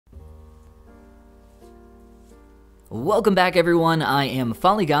Welcome back everyone, I am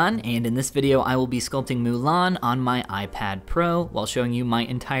Follygon, and in this video I will be sculpting Mulan on my iPad Pro while showing you my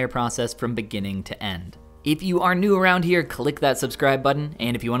entire process from beginning to end. If you are new around here, click that subscribe button,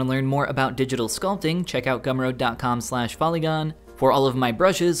 and if you want to learn more about digital sculpting, check out gumroad.com/Follygon for all of my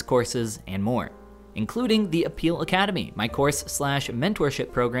brushes, courses, and more, including the Appeal Academy, my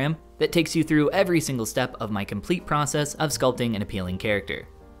course/mentorship program that takes you through every single step of my complete process of sculpting an appealing character.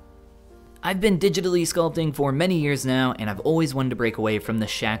 I've been digitally sculpting for many years now, and I've always wanted to break away from the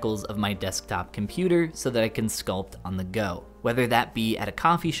shackles of my desktop computer so that I can sculpt on the go. Whether that be at a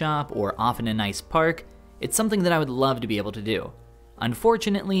coffee shop or off in a nice park, it's something that I would love to be able to do.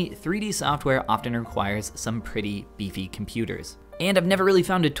 Unfortunately, 3D software often requires some pretty beefy computers, and I've never really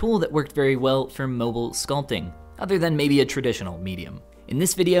found a tool that worked very well for mobile sculpting, other than maybe a traditional medium. In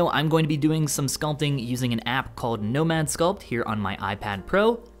this video, I'm going to be doing some sculpting using an app called Nomad Sculpt here on my iPad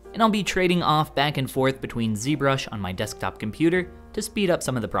Pro, and I'll be trading off back and forth between ZBrush on my desktop computer to speed up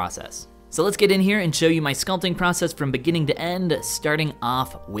some of the process. So let's get in here and show you my sculpting process from beginning to end, starting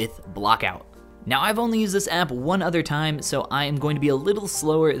off with Blockout. Now I've only used this app one other time, so I am going to be a little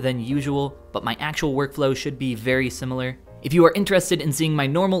slower than usual, but my actual workflow should be very similar. If you are interested in seeing my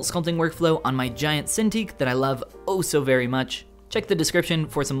normal sculpting workflow on my giant cintiq that I love oh so very much, check the description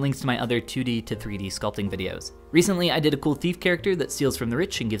for some links to my other 2D to 3D sculpting videos. Recently, I did a cool thief character that steals from the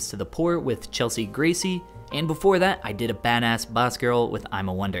rich and gives to the poor with Chelsea Gracei, and before that, I did a badass boss girl with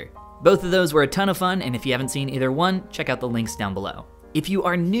imawonder. Both of those were a ton of fun, and if you haven't seen either one, check out the links down below. If you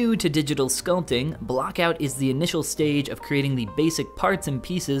are new to digital sculpting, Blockout is the initial stage of creating the basic parts and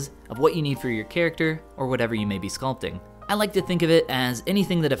pieces of what you need for your character or whatever you may be sculpting. I like to think of it as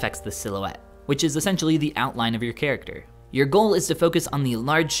anything that affects the silhouette, which is essentially the outline of your character. Your goal is to focus on the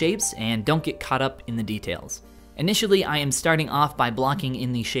large shapes and don't get caught up in the details. Initially, I am starting off by blocking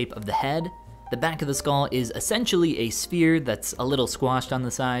in the shape of the head. The back of the skull is essentially a sphere that's a little squashed on the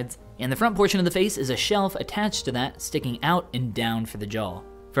sides, and the front portion of the face is a shelf attached to that, sticking out and down for the jaw.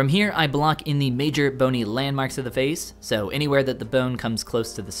 From here, I block in the major bony landmarks of the face, so anywhere that the bone comes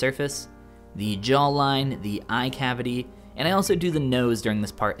close to the surface, the jawline, the eye cavity, and I also do the nose during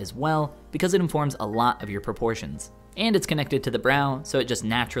this part as well, because it informs a lot of your proportions. And it's connected to the brow, so it just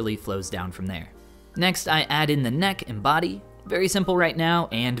naturally flows down from there. Next, I add in the neck and body. Very simple right now,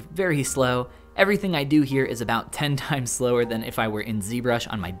 and very slow. Everything I do here is about 10 times slower than if I were in ZBrush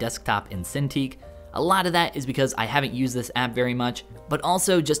on my desktop in cintiq. A lot of that is because I haven't used this app very much, but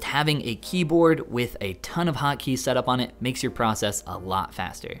also just having a keyboard with a ton of hotkeys set up on it makes your process a lot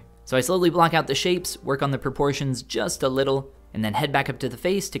faster. So I slowly block out the shapes, work on the proportions just a little, and then head back up to the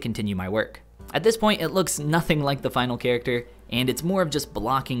face to continue my work. At this point, it looks nothing like the final character, and it's more of just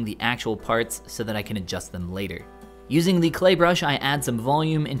blocking the actual parts so that I can adjust them later. Using the clay brush, I add some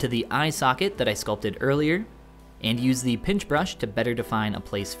volume into the eye socket that I sculpted earlier, and use the pinch brush to better define a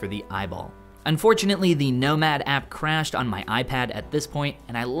place for the eyeball. Unfortunately, the Nomad app crashed on my iPad at this point,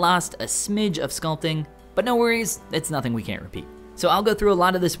 and I lost a smidge of sculpting, but no worries, it's nothing we can't repeat. So I'll go through a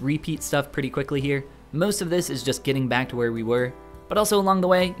lot of this repeat stuff pretty quickly here. Most of this is just getting back to where we were, but also along the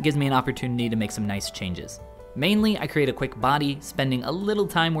way, it gives me an opportunity to make some nice changes. Mainly, I create a quick body, spending a little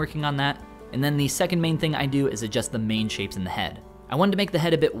time working on that, and then the second main thing I do is adjust the main shapes in the head. I wanted to make the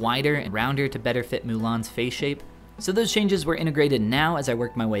head a bit wider and rounder to better fit Mulan's face shape, so those changes were integrated now as I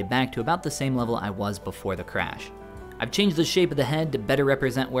worked my way back to about the same level I was before the crash. I've changed the shape of the head to better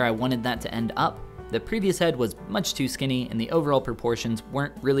represent where I wanted that to end up. The previous head was much too skinny and the overall proportions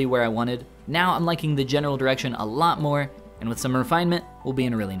weren't really where I wanted. Now I'm liking the general direction a lot more, and with some refinement, we'll be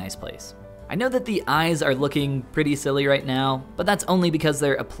in a really nice place. I know that the eyes are looking pretty silly right now, but that's only because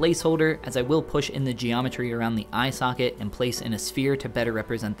they're a placeholder, as I will push in the geometry around the eye socket and place in a sphere to better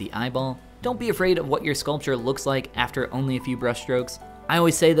represent the eyeball. Don't be afraid of what your sculpture looks like after only a few brush strokes. I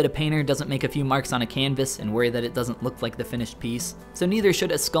always say that a painter doesn't make a few marks on a canvas and worry that it doesn't look like the finished piece, so neither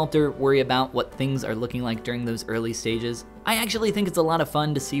should a sculptor worry about what things are looking like during those early stages. I actually think it's a lot of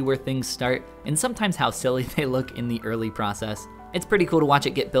fun to see where things start, and sometimes how silly they look in the early process. It's pretty cool to watch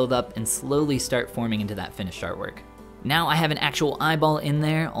it get built up and slowly start forming into that finished artwork. Now I have an actual eyeball in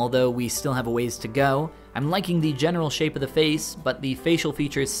there, although we still have a ways to go. I'm liking the general shape of the face, but the facial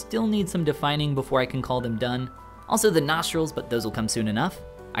features still need some defining before I can call them done. Also the nostrils, but those will come soon enough.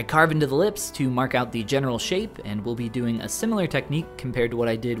 I carve into the lips to mark out the general shape, and we'll be doing a similar technique compared to what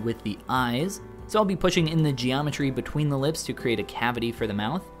I did with the eyes. So I'll be pushing in the geometry between the lips to create a cavity for the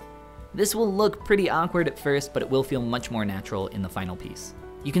mouth. This will look pretty awkward at first, but it will feel much more natural in the final piece.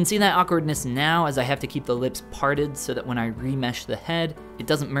 You can see that awkwardness now as I have to keep the lips parted so that when I remesh the head, it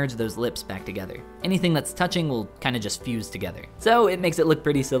doesn't merge those lips back together. Anything that's touching will kind of just fuse together. So it makes it look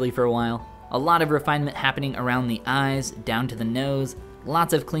pretty silly for a while. A lot of refinement happening around the eyes, down to the nose,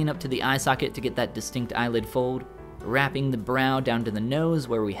 lots of cleanup to the eye socket to get that distinct eyelid fold, wrapping the brow down to the nose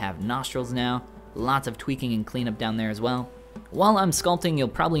where we have nostrils now, lots of tweaking and cleanup down there as well. While I'm sculpting, you'll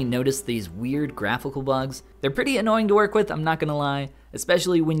probably notice these weird graphical bugs. They're pretty annoying to work with, I'm not gonna lie,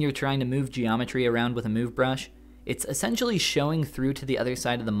 especially when you're trying to move geometry around with a move brush. It's essentially showing through to the other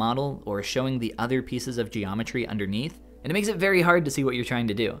side of the model or showing the other pieces of geometry underneath, and it makes it very hard to see what you're trying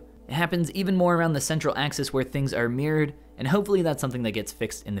to do. It happens even more around the central axis where things are mirrored, and hopefully that's something that gets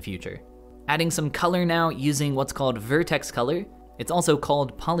fixed in the future. Adding some color now using what's called vertex color. It's also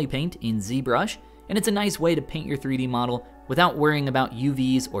called polypaint in ZBrush, and it's a nice way to paint your 3D model without worrying about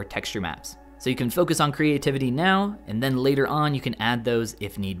UVs or texture maps. So you can focus on creativity now, and then later on you can add those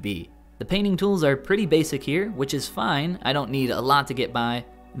if need be. The painting tools are pretty basic here, which is fine. I don't need a lot to get by.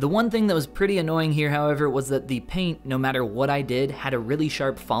 The one thing that was pretty annoying here, however, was that the paint, no matter what I did, had a really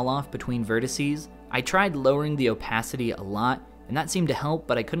sharp fall off between vertices. I tried lowering the opacity a lot, and that seemed to help,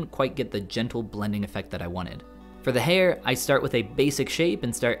 but I couldn't quite get the gentle blending effect that I wanted. For the hair, I start with a basic shape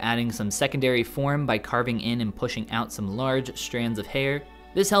and start adding some secondary form by carving in and pushing out some large strands of hair.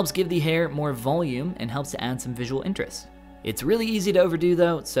 This helps give the hair more volume and helps to add some visual interest. It's really easy to overdo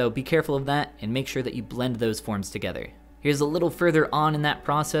though, so be careful of that and make sure that you blend those forms together. Here's a little further on in that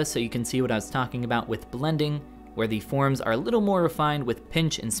process so you can see what I was talking about with blending, where the forms are a little more refined with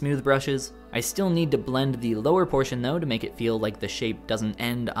pinch and smooth brushes. I still need to blend the lower portion though to make it feel like the shape doesn't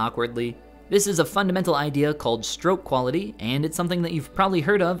end awkwardly. This is a fundamental idea called stroke quality, and it's something that you've probably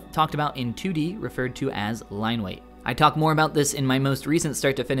heard of, talked about in 2D, referred to as line weight. I talk more about this in my most recent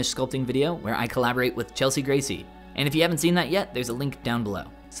start to finish sculpting video, where I collaborate with Chelsea Gracei. And if you haven't seen that yet, there's a link down below.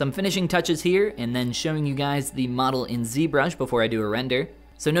 Some finishing touches here, and then showing you guys the model in ZBrush before I do a render.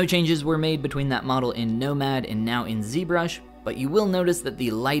 So no changes were made between that model in Nomad and now in ZBrush, but you will notice that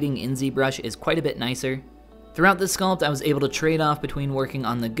the lighting in ZBrush is quite a bit nicer. Throughout this sculpt, I was able to trade off between working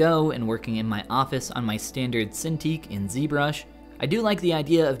on the go and working in my office on my standard cintiq in ZBrush. I do like the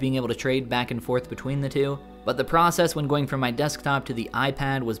idea of being able to trade back and forth between the two, but the process when going from my desktop to the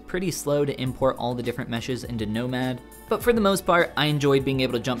iPad was pretty slow to import all the different meshes into Nomad. But for the most part, I enjoyed being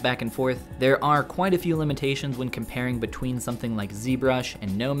able to jump back and forth. There are quite a few limitations when comparing between something like ZBrush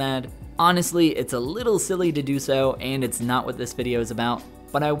and Nomad. Honestly, it's a little silly to do so, and it's not what this video is about.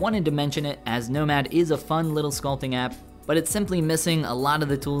 But I wanted to mention it as Nomad is a fun little sculpting app, but it's simply missing a lot of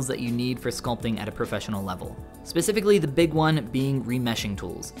the tools that you need for sculpting at a professional level. Specifically the big one being remeshing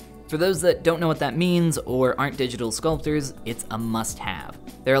tools. For those that don't know what that means or aren't digital sculptors, it's a must-have.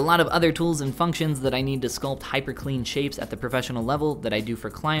 There are a lot of other tools and functions that I need to sculpt hyper clean shapes at the professional level that I do for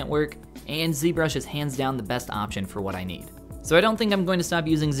client work, and ZBrush is hands down the best option for what I need. So I don't think I'm going to stop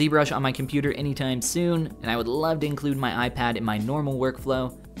using ZBrush on my computer anytime soon, and I would love to include my iPad in my normal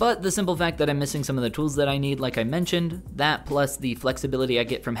workflow, but the simple fact that I'm missing some of the tools that I need, like I mentioned, that plus the flexibility I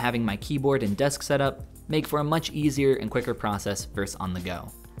get from having my keyboard and desk set up, make for a much easier and quicker process versus on the go.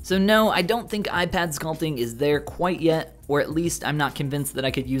 So no, I don't think iPad sculpting is there quite yet, or at least I'm not convinced that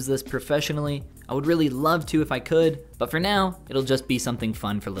I could use this professionally. I would really love to if I could, but for now, it'll just be something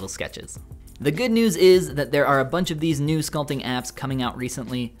fun for little sketches. The good news is that there are a bunch of these new sculpting apps coming out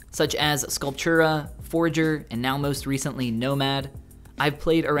recently, such as Sculptura, Forger, and now most recently Nomad. I've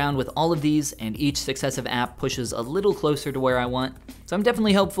played around with all of these, and each successive app pushes a little closer to where I want, so I'm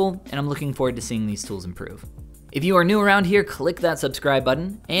definitely hopeful, and I'm looking forward to seeing these tools improve. If you are new around here, click that subscribe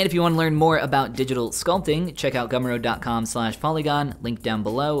button, and if you want to learn more about digital sculpting, check out gumroad.com/Follygon, link down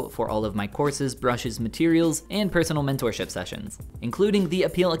below for all of my courses, brushes, materials, and personal mentorship sessions, including the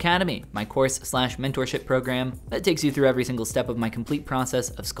Appeal Academy, my course/mentorship program that takes you through every single step of my complete process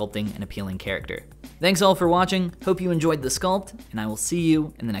of sculpting an appealing character. Thanks all for watching, hope you enjoyed the sculpt, and I will see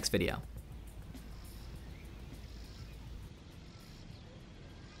you in the next video.